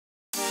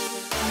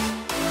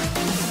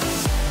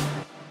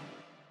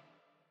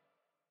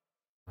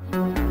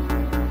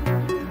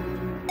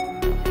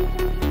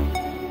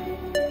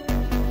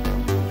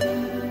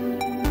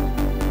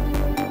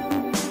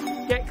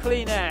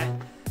clean air.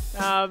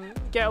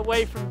 Get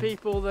away from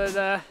people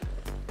that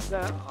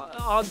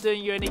aren't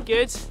doing you any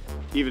good.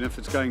 Even if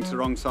it's going to the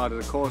wrong side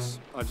of the course,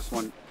 I just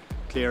want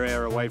clear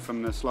air away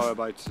from the slower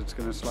boats. It's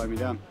going to slow me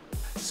down.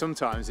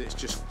 Sometimes it's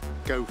just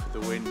go for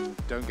the wind,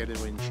 don't get in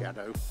the wind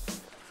shadow,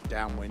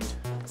 downwind.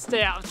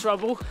 Stay out of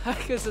trouble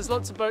because there's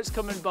lots of boats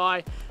coming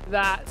by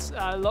that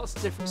lots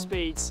of different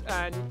speeds,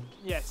 and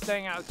yeah,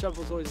 staying out of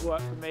trouble has always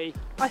worked for me.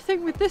 I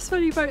think with this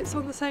many boats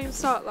on the same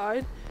start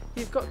line,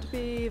 you've got to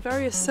be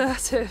very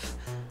assertive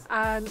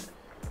and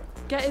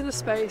get in the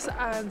space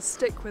and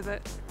stick with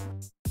it.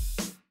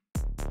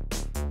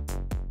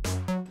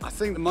 I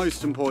think the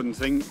most important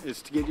thing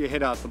is to get your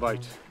head out the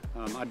boat.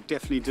 I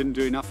definitely didn't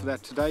do enough of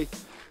that today.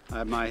 I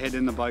had my head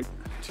in the boat,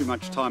 too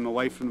much time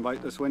away from the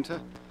boat this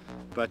winter.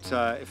 But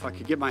if I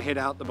could get my head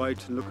out the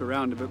boat and look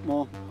around a bit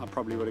more, I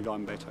probably would have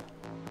gone better.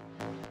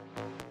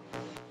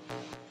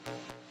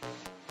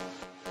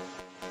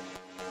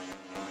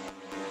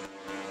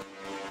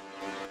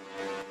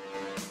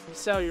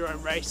 Sail your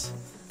own race.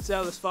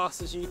 Sail as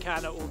fast as you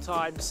can at all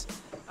times,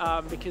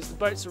 because the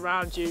boats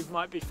around you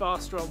might be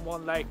faster on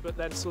one leg but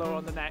then slower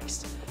on the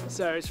next.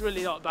 So it's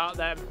really not about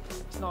them,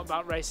 it's not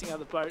about racing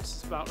other boats,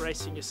 it's about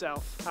racing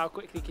yourself. How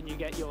quickly can you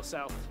get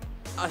yourself?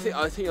 I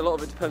think a lot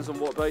of it depends on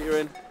what boat you're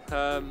in,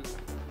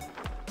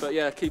 but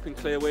yeah, keeping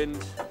clear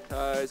wind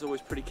is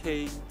always pretty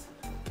key.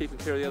 Keeping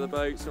clear of the other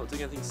boats, not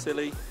doing anything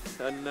silly,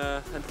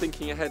 and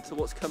thinking ahead to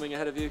what's coming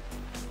ahead of you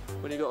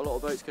when you've got a lot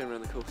of boats going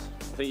around the course.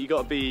 I think you've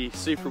got to be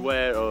super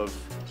aware of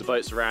the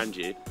boats around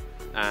you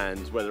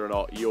and whether or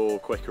not you're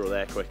quicker or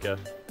they're quicker,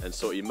 and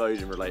sort of your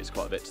moding relates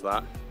quite a bit to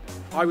that.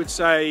 I would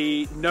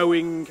say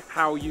knowing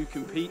how you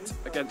compete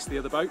against the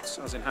other boats,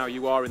 as in how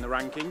you are in the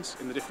rankings,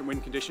 in the different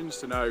wind conditions,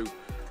 to know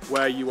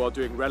where you are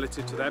doing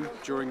relative to them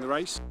during the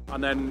race,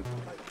 and then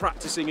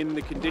practicing in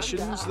the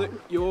conditions that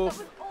you're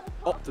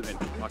optimum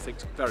in, I think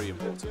is very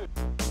important.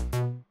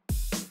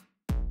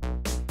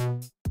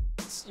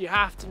 You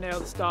have to nail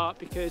the start,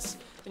 because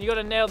and you've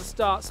got to nail the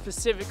start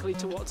specifically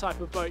to what type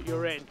of boat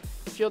you're in.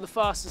 If you're the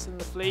fastest in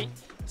the fleet,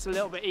 it's a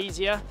little bit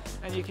easier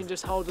and you can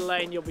just hold a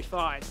lane, you'll be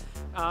fine.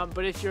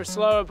 But if you're a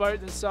slower boat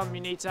than some,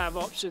 you need to have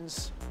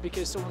options,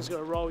 because someone's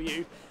going to roll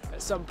you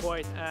at some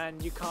point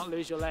and you can't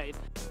lose your lane.